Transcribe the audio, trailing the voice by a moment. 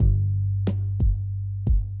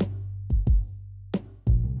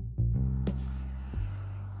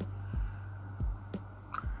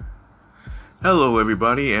Hello,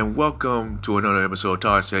 everybody, and welcome to another episode of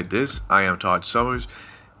Todd Said This. I am Todd Summers,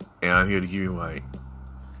 and I'm here to give you my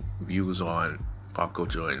views on pop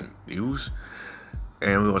culture and news.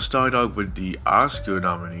 And we're going to start off with the Oscar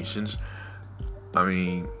nominations. I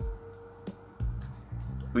mean,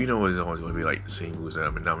 we know it's always going to be like the same movies that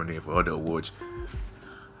have been nominated for other awards.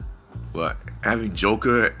 But having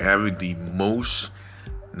Joker having the most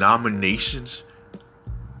nominations,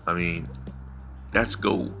 I mean, that's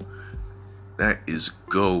gold. That is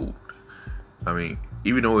gold. I mean,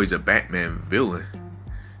 even though he's a Batman villain,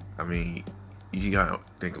 I mean, you gotta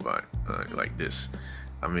think about it like this.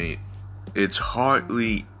 I mean, it's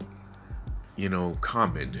hardly,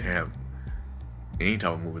 common to have any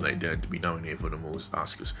type of movie like that to be nominated for the most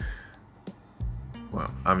Oscars.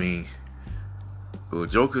 Well, I mean,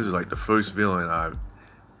 Joker is like the first villain I've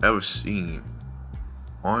ever seen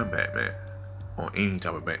on Batman, on any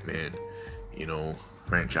type of Batman,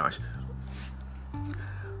 franchise.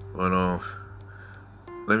 But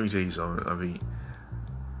let me tell you something. I mean,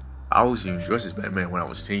 I was even dressed as Batman when I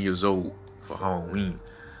was 10 years old for Halloween,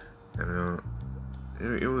 and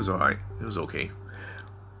it was alright. It was okay.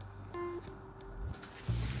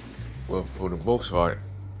 Well, for the most part,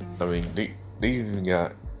 I mean, they even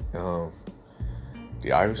got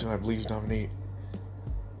the Irishman, I believe, is nominated,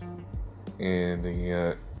 and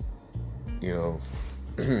they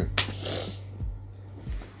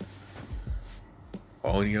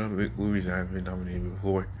all the other big movies that have been nominated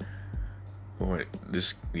before for the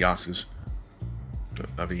Oscars.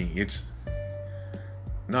 I mean, it's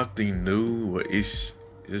nothing new, but it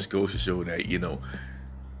just goes to show that, if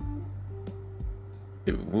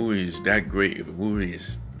a movie is that great, if a movie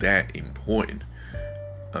is that important,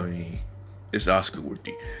 I mean, it's Oscar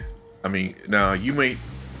worthy. I mean, now you may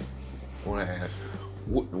want to ask,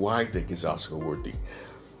 why I think it's Oscar worthy?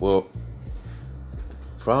 Well,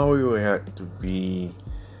 probably would have to be,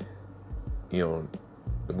 the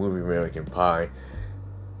movie American Pie.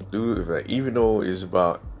 Dude, even though it's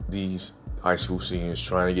about these high school seniors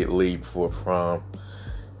trying to get laid before prom,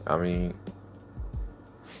 I mean,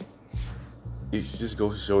 it just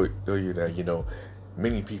goes to show you that,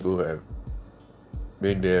 many people have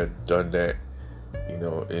been there, done that, in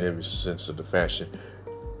every sense of the fashion.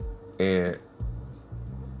 And,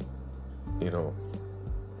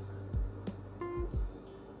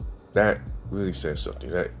 that really says something.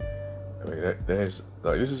 That is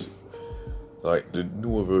like, this is like the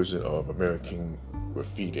newer version of American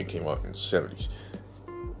Graffiti that came out in the 70s.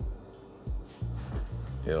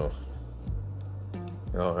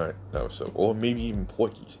 Alright, that was so, or maybe even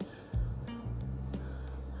Porky's.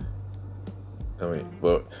 I mean,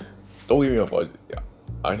 but don't get me wrong,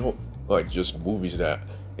 I don't like just movies that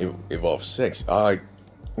involve sex. I like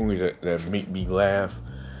movies that make me laugh,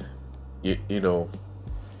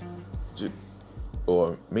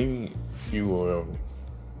 or maybe few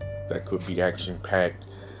that could be action packed,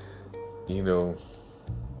 in all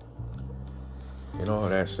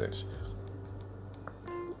that sense.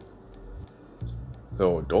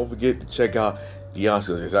 So don't forget to check out the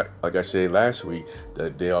Oscars. Like I said last week,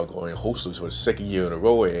 that they are going hostless for the second year in a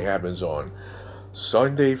row, and it happens on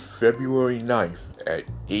Sunday, February 9th at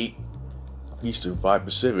 8 Eastern, 5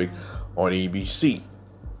 Pacific on ABC.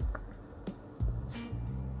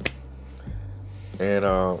 And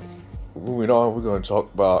moving on, we're going to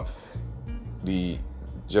talk about the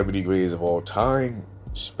Jeopardy Greatest of All Time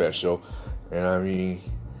special. And I mean,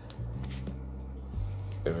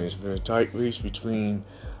 it's been a tight race between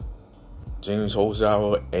James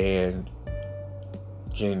Holzhauer and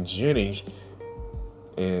Ken Jennings.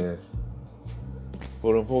 And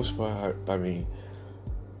for the most part, I mean,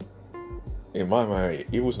 in my mind,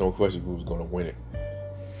 it was no question who was going to win it.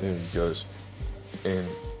 And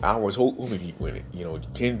I was hoping he'd win it.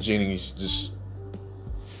 Ken Jennings just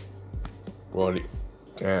brought it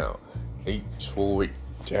down. He tore it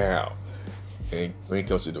down. And when it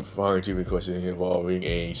comes to the scientific question involving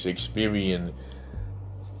a Shakespearean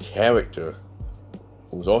character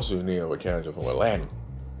who's also the name of a character from Aladdin,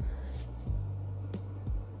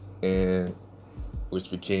 and which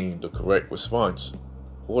became the correct response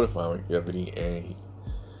for the final Jeopardy, and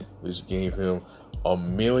which gave him $1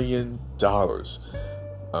 million.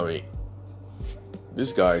 I mean,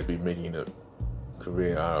 this guy's been making a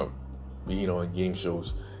career out of being on game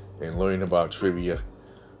shows and learning about trivia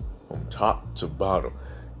from top to bottom,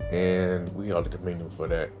 and we ought to commend him for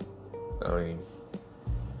that. I mean,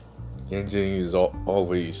 Ken Jennings is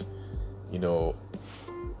always, a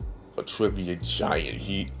trivia giant.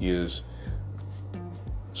 He is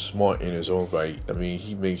smart in his own right. I mean,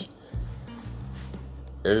 he makes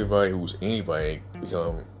everybody who's anybody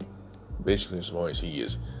become basically as smart as he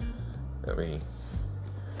is. I mean,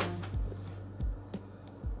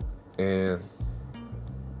 and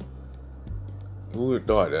who would have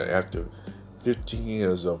thought that after 15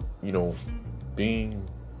 years of, being,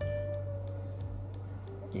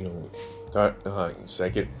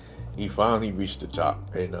 second, he finally reached the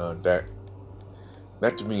top. And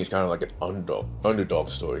that to me is kind of like an underdog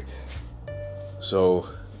story. So,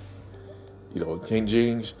 King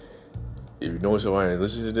James, if you know somebody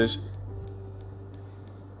listen to this,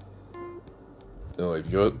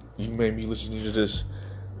 if you may be listening to this,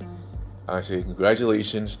 I say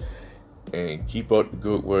congratulations and keep up the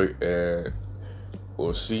good work, and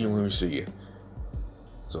we'll see you when we see you.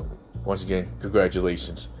 So once again,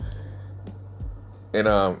 congratulations. And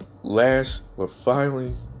last but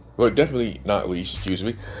definitely not least,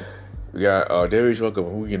 we got Darius Rucker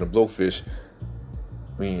from Hoogie and the Blowfish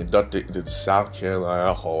being inducted into the South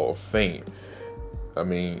Carolina Hall of Fame. I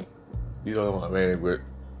mean, my man with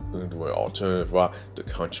alternative rock, the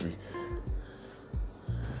country.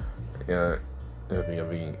 Yeah, I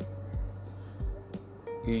mean,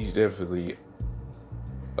 he's definitely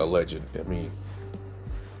a legend. I mean,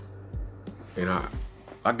 and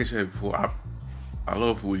like I said before, I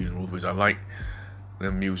love Hoogie and the Blowfish. I like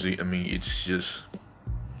their music. I mean, it's just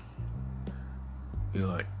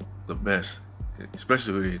like the best,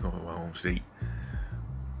 especially when they come from my home state.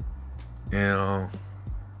 And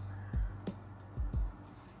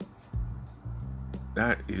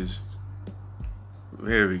that is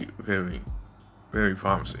very, very, very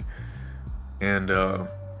promising. And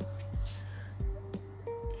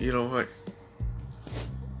you know what?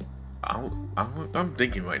 I'm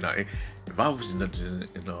thinking right now, if I was in the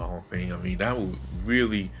Hall of Fame, I mean, that would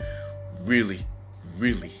really, really,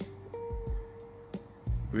 really,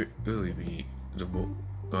 really be the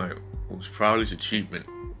most proudest achievement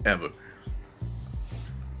ever.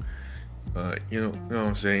 You know what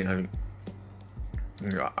I'm saying? I mean,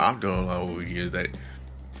 I've done a lot over the years that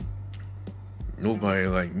nobody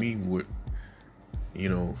like me would,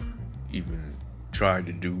 even try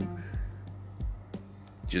to do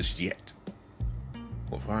just yet.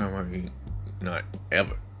 Well, probably not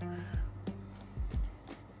ever.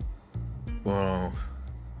 Well,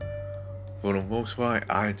 for the most part,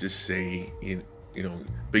 I just say,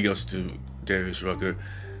 big ups to Darius Rucker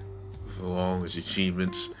for all his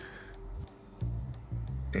achievements.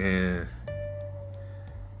 And,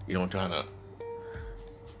 I'm trying to,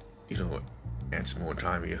 add some more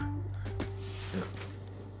time here.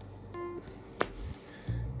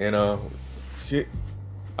 And, I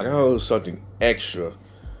got a little something extra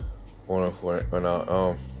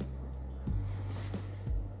on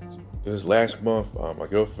this last month, my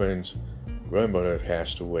girlfriend's grandmother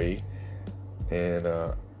passed away, and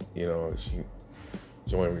she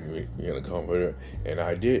wanted me to come with her, and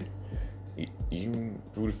I did. Even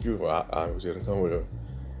through the funeral, I was going to come with her,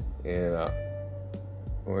 and I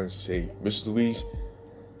wanted to say, Miss Louise,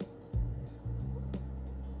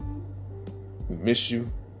 we miss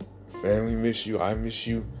you, family miss you, I miss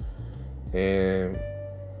you, and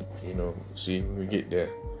see when we get there.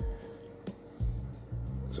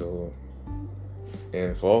 So,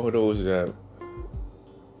 and for all of those that have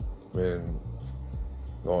been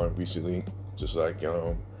gone recently, just like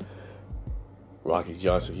Rocky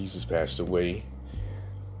Johnson, he just passed away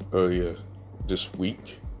earlier this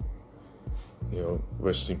week.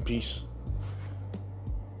 Rest in peace.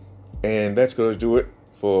 And that's gonna do it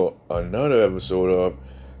for another episode of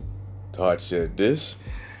Todd Said This.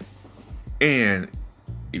 And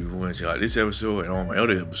if you want to check out this episode and all my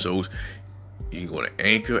other episodes, you can go to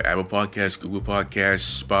Anchor, Apple Podcasts, Google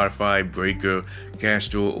Podcasts, Spotify, Breaker,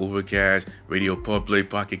 Castro, Overcast, Radio Public,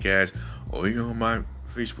 Pocket Cast, or even on my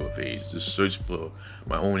Facebook page. Just search for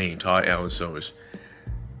my own name, Todd Allen Summers.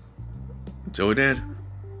 Until then,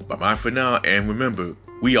 bye-bye for now, and remember,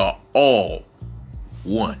 we are all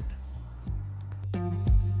one.